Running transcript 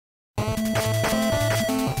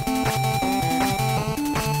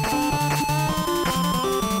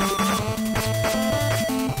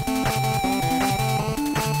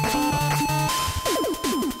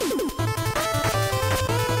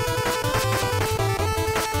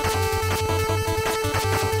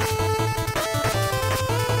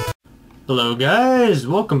Hello guys,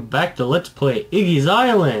 welcome back to Let's Play Iggy's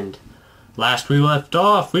Island. Last we left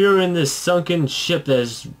off, we were in this sunken ship that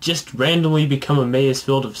has just randomly become a maze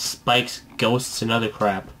filled of spikes, ghosts, and other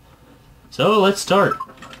crap. So let's start.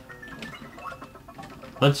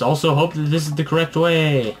 Let's also hope that this is the correct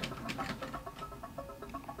way.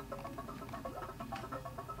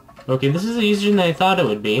 Okay, this is easier than I thought it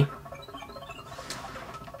would be.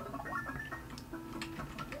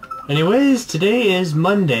 Anyways, today is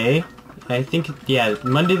Monday. I think, yeah,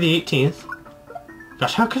 Monday the 18th.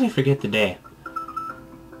 Gosh, how could I forget the day?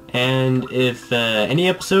 And if any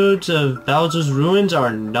episodes of Bowser's Ruins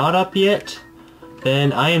are not up yet,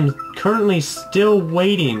 then I am currently still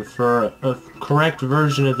waiting for a correct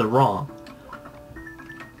version of the ROM.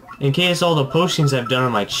 In case all the postings I've done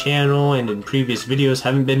on my channel and in previous videos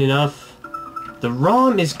haven't been enough, the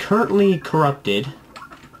ROM is currently corrupted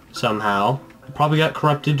somehow. It probably got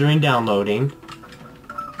corrupted during downloading.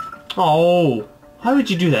 Oh, why would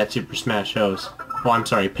you do that, Super Smash Bros? Oh, I'm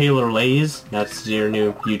sorry, PalerLaze. That's your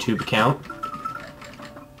new YouTube account.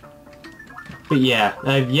 But yeah,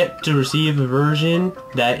 I've yet to receive a version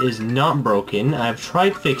that is not broken. I've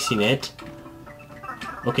tried fixing it.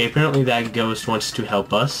 Okay, apparently that ghost wants to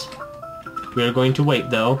help us. We are going to wait,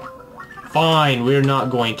 though. Fine, we're not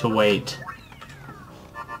going to wait.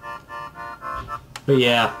 But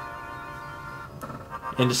yeah.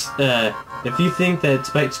 And just, if you think that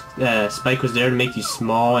Spike was there to make you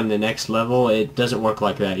small in the next level, it doesn't work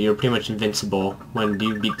like that. You're pretty much invincible when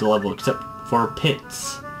you beat the level, except for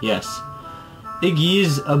pits. Yes.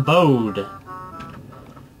 Iggy's abode.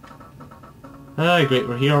 Ah, great,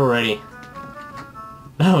 we're here already.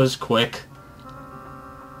 That was quick.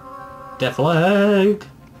 Death lag.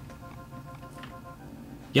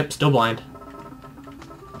 Yep, still blind.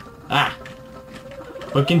 Ah.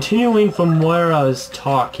 But continuing from where I was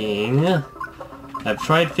talking, I've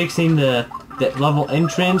tried fixing that level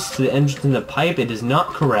entrance to the entrance in the pipe. It is not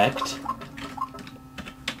correct.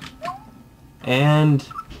 And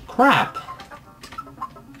crap.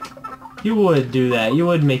 You would do that. You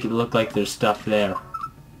would make it look like there's stuff there.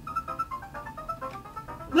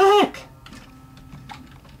 The heck?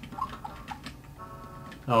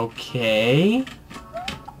 Okay.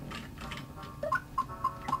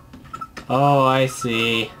 Oh, I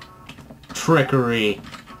see. Trickery.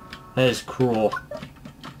 That is cruel.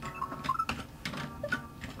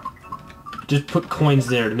 Just put coins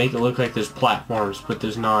there to make it look like there's platforms, but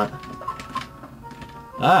there's not.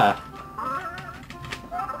 Ah.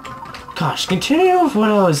 Gosh, continuing with what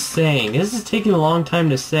I was saying. This is taking a long time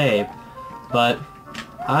to say, but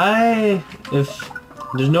if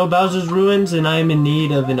there's no Bowser's Ruins, then I'm in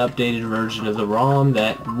need of an updated version of the ROM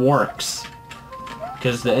that works.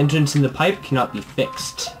 Because the entrance in the pipe cannot be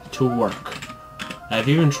fixed to work. I've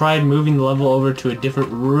even tried moving the level over to a different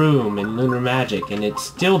room in Lunar Magic, and it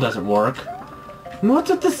still doesn't work. And what's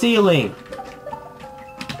with the ceiling?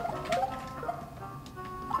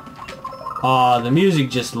 Aw, the music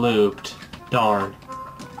just looped. Darn.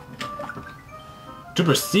 To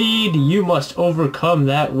proceed, you must overcome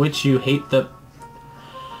that which you hate the...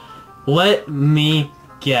 Let me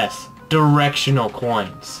guess. Directional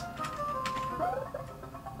coins.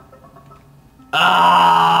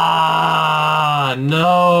 Ah,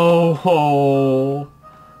 no,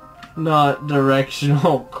 not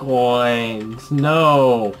directional coins.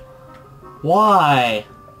 No, why?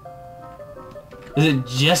 Is it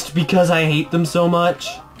just because I hate them so much?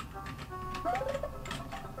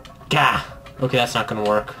 Gah. Okay, that's not gonna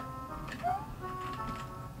work.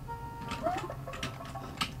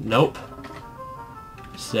 Nope.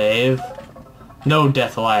 Save. No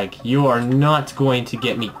death lag. You are not going to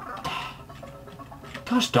get me.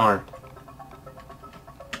 Gosh darn.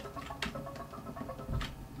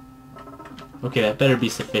 Okay, that better be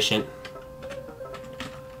sufficient.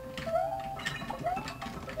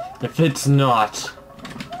 If it's not...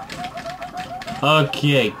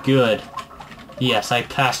 Okay, good. Yes, I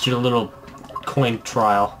passed your little coin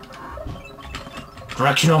trial.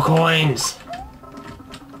 Directional coins!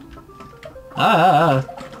 Ah!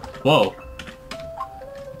 Whoa.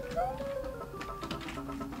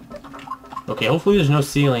 Okay, hopefully there's no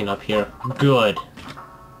ceiling up here. Good.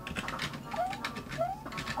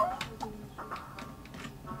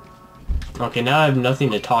 Okay, now I have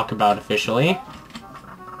nothing to talk about officially.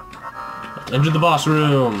 Let's enter the boss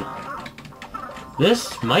room.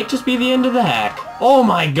 This might just be the end of the hack. Oh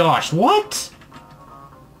my gosh, what?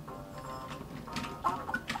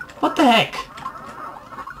 What the heck?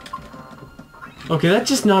 Okay, that's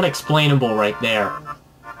just not explainable right there.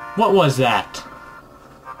 What was that?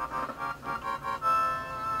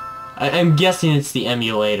 I'm guessing it's the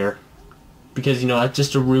emulator. because, you know, that's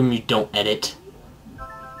just a room you don't edit.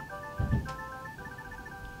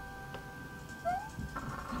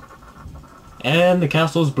 And the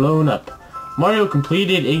castle's blown up. Mario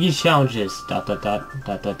completed Iggy's challenges. ...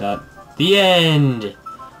 The end!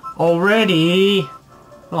 Already?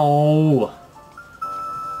 Oh.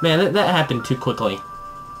 Man, that happened too quickly.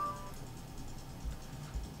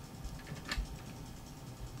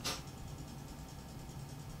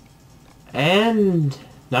 And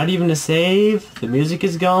not even a save. The music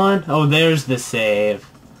is gone. Oh, there's the save.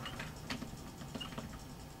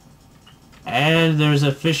 And there's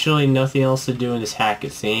officially nothing else to do in this hack,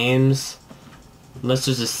 it seems. Unless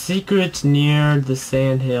there's a secret near the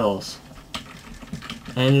sand hills.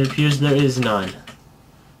 And it appears there is none.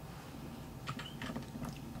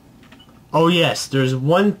 Oh yes, there's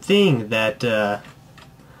one thing that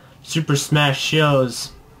Super Smash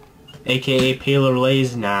shows, aka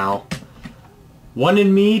PalerLaze now, wanted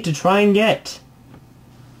me to try and get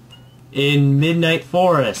in Midnight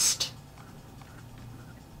Forest.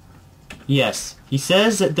 Yes, he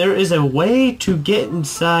says that there is a way to get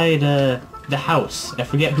inside the house. I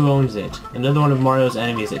forget who owns it. Another one of Mario's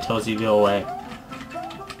enemies that tells you to go away.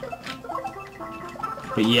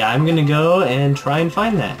 But yeah, I'm gonna go and try and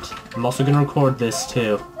find that. I'm also gonna record this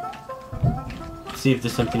too. See if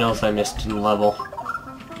there's something else I missed in the level.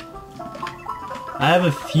 I have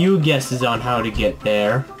a few guesses on how to get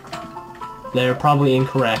there. They're probably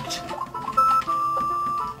incorrect.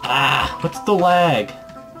 Ah, what's the lag?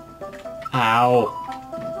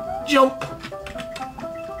 Ow. Jump!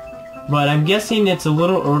 But I'm guessing it's a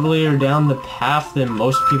little earlier down the path than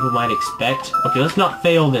most people might expect. Okay, let's not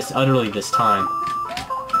fail this utterly this time.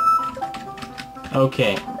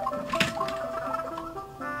 Okay.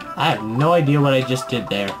 I have no idea what I just did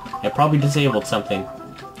there. I probably disabled something.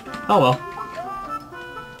 Oh well.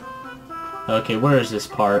 Okay, where is this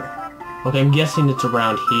part? Okay, I'm guessing it's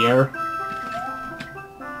around here.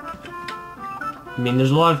 I mean,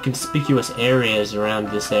 there's a lot of conspicuous areas around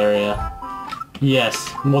this area.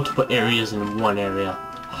 Yes, multiple areas in one area.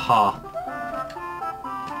 Ha.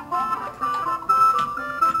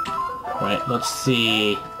 Right, let's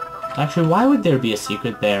see. Actually, why would there be a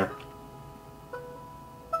secret there?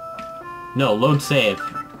 No, load save.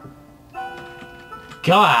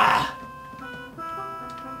 Gah!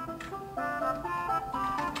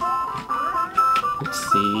 Let's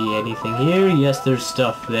see, anything here? Yes, there's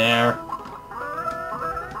stuff there.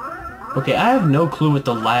 Okay, I have no clue what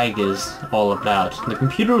the lag is all about. The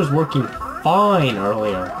computer was working fine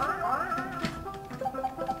earlier.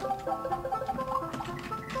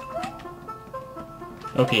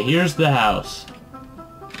 Okay, here's the house.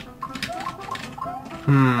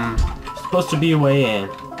 Supposed to be a way in.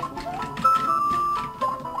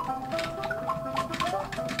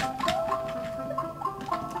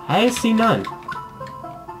 I see none.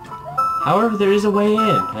 However, there is a way in,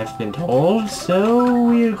 I've been told, so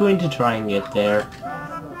we are going to try and get there.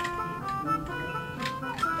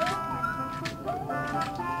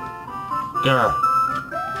 Grr.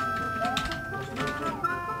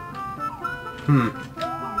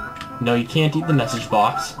 No, you can't eat the message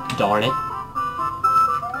box. Darn it.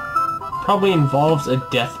 Probably involves a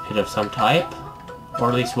death pit of some type. Or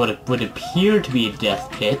at least what would appear to be a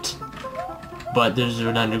death pit. But there's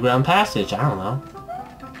an underground passage, I don't know.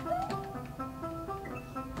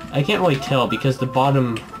 I can't really tell because the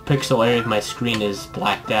bottom pixel area of my screen is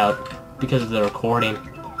blacked out because of the recording.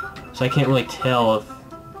 So I can't really tell if,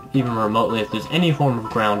 even remotely, if there's any form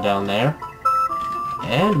of ground down there.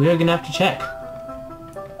 And we're gonna have to check.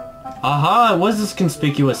 Aha! It was this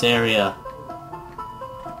conspicuous area.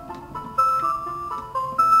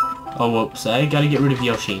 Oh, whoops. I gotta get rid of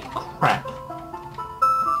Yoshi. Crap.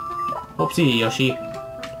 Whoopsie, Yoshi.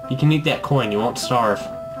 You can eat that coin. You won't starve.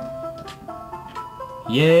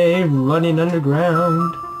 Yay, running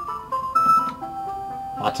underground.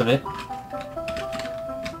 Lots of it.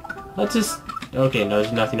 Let's just... Okay, no,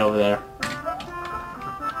 there's nothing over there.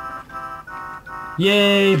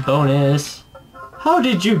 Yay, bonus. How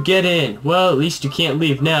did you get in? Well, at least you can't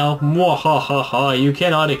leave now. Mwahahaha, you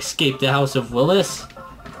cannot escape the House of Willis.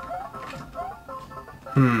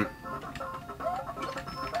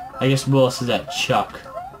 I guess Willis is at Chuck.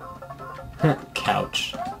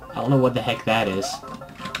 Couch. I don't know what the heck that is.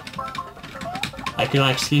 I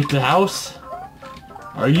cannot escape the house?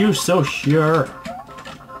 Are you so sure?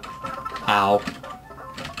 Ow.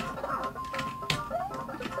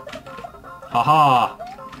 Haha!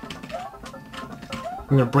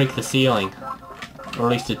 I'm gonna break the ceiling. Or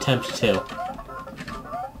at least attempt to.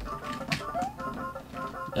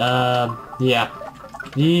 Yeah.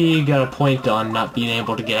 You got a point on not being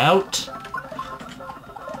able to get out.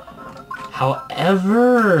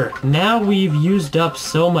 However, now we've used up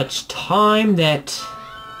so much time that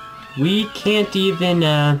we can't even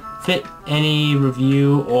fit any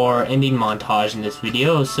review or ending montage in this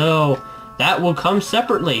video, so that will come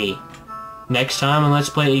separately next time on Let's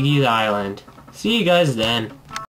Play Iggy's Island. See you guys then.